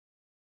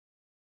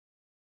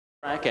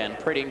Track and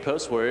trading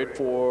postword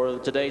for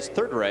today's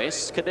third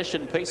race.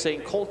 Condition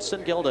pacing colts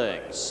and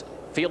geldings.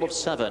 Field of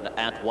 7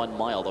 at 1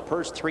 mile. The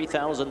purse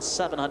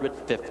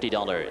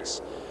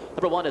 $3,750.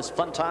 Number 1 is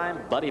Fun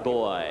Time Buddy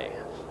Boy.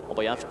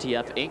 By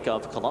FTF Inc.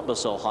 of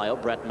Columbus, Ohio.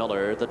 Brett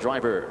Miller, the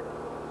driver.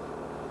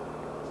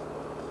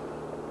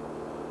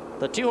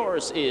 The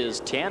 2-horse is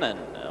Tannin,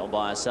 owned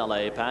by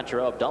Sally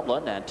Patro of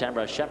Dublin and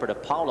Tamara Shepherd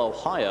of Powell,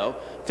 Ohio.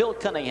 Phil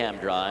Cunningham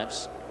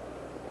drives.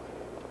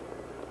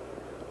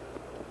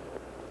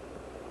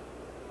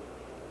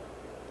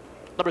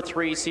 Number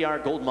 3, CR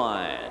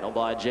Goldmine, owned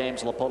by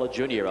James LaPola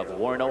Jr. of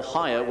Warren,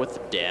 Ohio,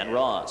 with Dan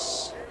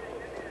Ross.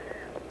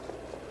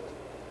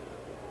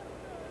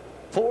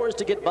 4 is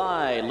To Get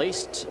By,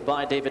 laced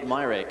by David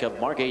Myrick of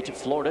Margate,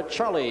 Florida.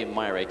 Charlie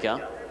Myrick.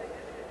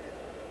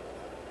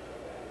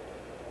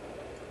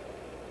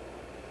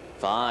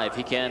 5,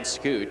 He Can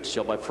Scoot,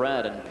 shown by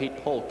Fred and Pete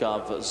Polk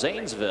of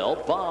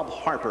Zanesville. Bob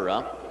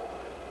Harper.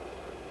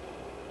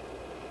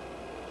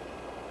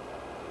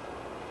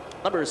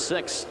 Number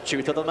 6,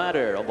 Truth of the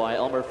Matter, owned by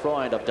Elmer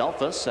Freund of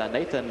Delphus and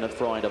Nathan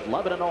Freund of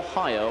Lebanon,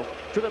 Ohio,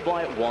 driven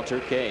by Walter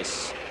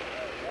Case.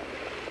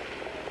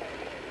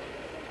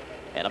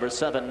 And number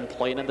 7,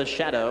 Playing in the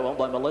Shadow, owned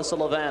by Melissa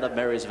Levan of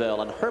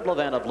Marysville and Herb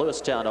Levan of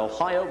Lewistown,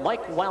 Ohio.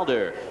 Mike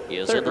Wilder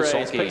is in the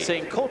sulky.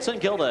 Facing colts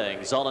and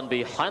geldings, all in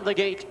Behind the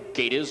Gate.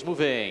 Gate is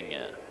moving.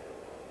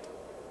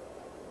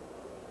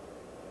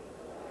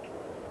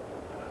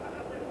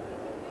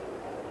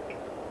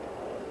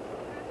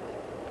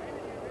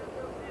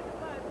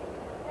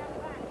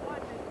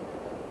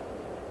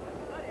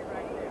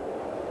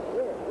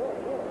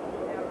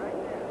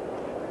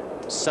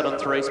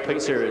 Seventh race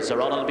pacers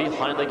are on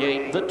Behind the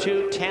Gate. The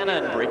 2,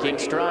 Tannin, breaking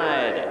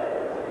stride.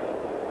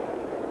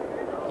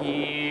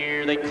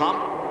 Here they come.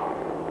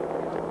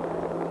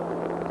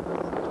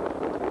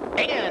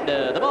 And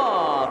them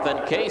off.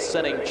 And Case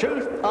setting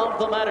Truth of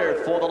the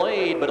Matter for the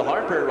lead. But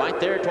Harper right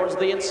there towards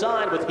the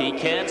inside with He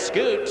Can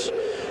Scoot.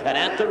 And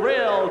at the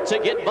rail To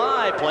Get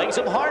By, playing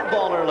some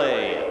hardball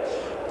early.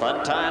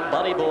 Fun Time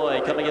Buddy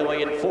Boy coming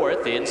away in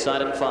 4th,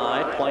 inside in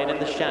 5, Playing in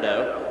the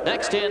Shadow.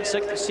 Next in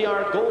 6th,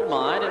 CR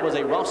Goldmine. It was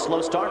a rough,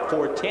 slow start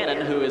for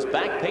Tannin, who is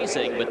back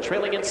pacing, but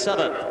trailing in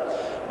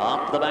 7th.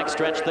 Up the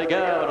backstretch they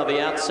go, and on the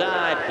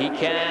outside, He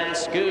Can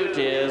Scoot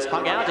is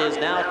hung out, is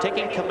now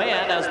taking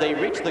command as they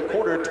reach the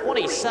quarter.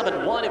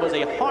 27-1. It was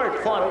a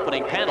hard-fought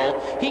opening panel.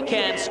 He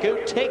Can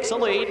Scoot takes a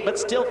lead, but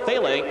still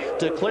failing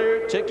to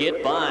clear To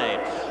Get By.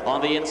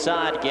 On the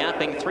inside,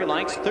 gapping 3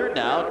 lengths. 3rd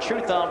now,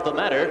 Truth of the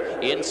Matter.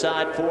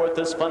 Inside 4th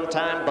is Fun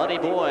Time Buddy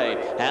Boy.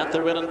 At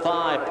the rim in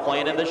 5,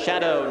 Playing in the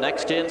Shadow.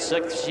 Next in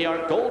 6th,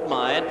 CR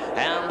Goldmine,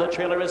 and the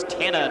trailer is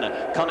Tannin.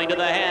 Coming to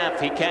the half,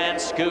 He Can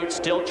Scoot,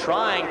 still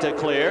trying to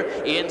clear.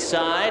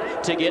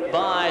 Inside To Get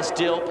By,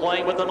 still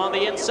playing with them on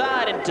the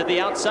inside, and to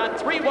the outside,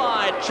 3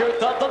 wide.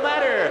 Truth of the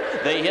Matter.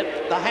 They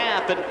hit the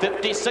half in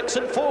 56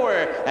 and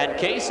 4, and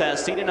Case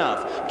has seen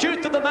enough.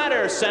 Truth of the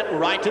Matter sent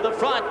right to the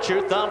front.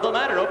 Truth of the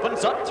Matter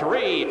opens up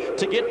 3.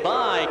 To Get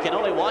By can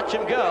only watch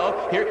him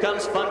go. Here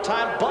comes Fun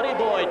Time Buddy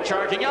Boy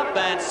charging up,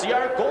 and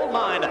CR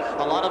Goldmine.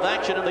 A lot of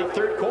action in the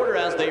 3rd quarter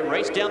as they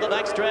race down the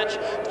backstretch.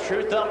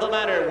 Truth of the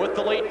Matter with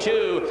the lead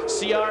 2.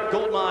 CR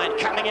Goldmine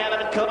coming at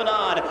him and coming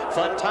on.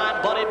 Fun Time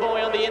Buddy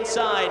Boy on the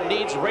inside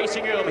needs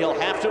racing room. He'll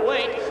have to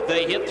wait.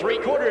 They hit 3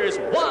 quarters.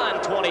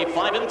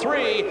 1:25 and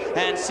 3.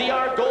 And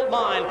CR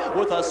Goldmine,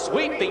 with a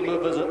sweeping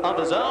move of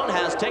his own,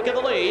 has taken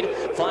the lead.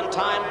 Fun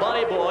Time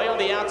Buddy Boy on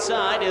the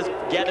outside is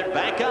gathered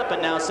back up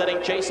and now setting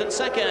chase in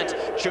 2nd.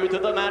 Truth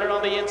of the Matter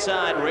on the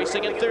inside,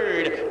 racing in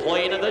 3rd.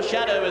 Playing in the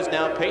Shadow is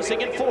now pacing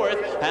in 4th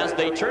as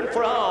they turn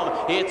for home.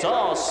 It's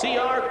all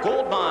CR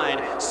Goldmine.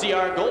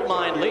 CR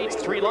Goldmine leads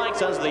 3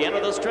 lengths as the end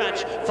of the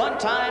stretch. Fun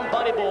Time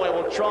Buddy Boy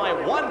will try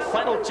one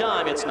final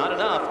time. It's not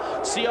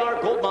enough. CR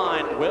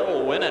Goldmine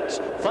will win it.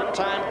 Fun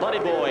Time Buddy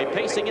Boy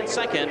pacing in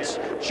 2nd.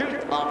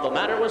 Truth of the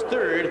Matter was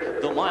 3rd.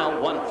 The mile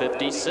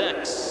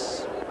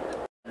 1:56.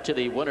 To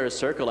the winner's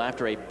circle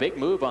after a big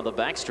move on the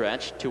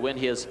backstretch to win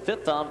his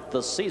 5th of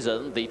the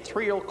season, the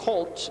 3-year-old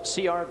colt,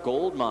 CR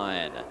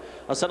Goldmine,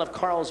 a son of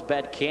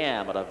Carlsbad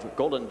Cam and of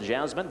Golden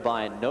Jasmine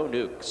by No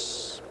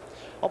Nukes.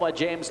 Owned by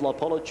James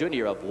LaPola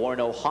Jr. of Warren,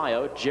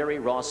 Ohio. Jerry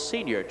Ross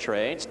Sr.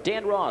 trains.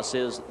 Dan Ross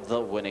is the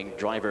winning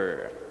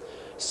driver.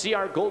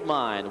 CR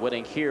Goldmine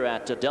winning here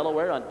at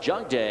Delaware on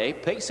Jug Day,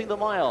 pacing the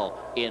mile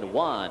in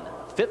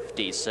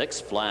 1:56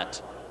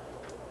 flat.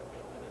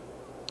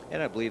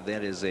 And I believe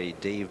that is a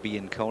Dave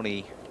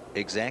Bianconi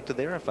exacta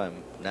there, if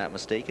I'm not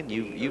mistaken.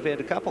 You've had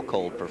a couple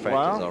cold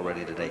perfectas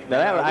already today.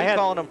 Are they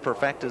calling them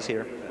perfectas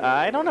here?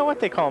 I don't know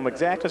what they call them,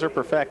 exactas or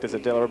perfectas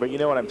at Delaware, but you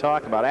know what I'm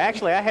talking about.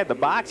 Actually, I had the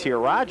box here.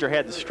 Roger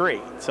had the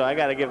straight, so I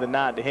got to give the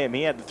nod to him.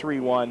 He had the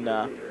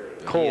 3-1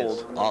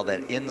 cold. All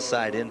that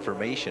inside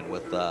information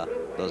with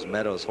those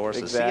Meadows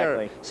horses.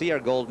 Exactly. CR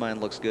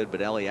Goldmine looks good,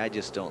 but Ellie, I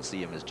just don't see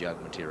him as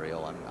jug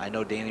material. I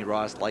know Danny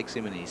Ross likes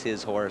him and he's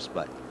his horse,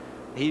 but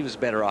he was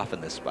better off in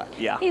this spot.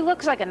 Yeah. He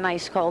looks like a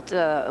nice colt.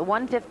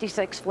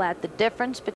 156 flat. The difference between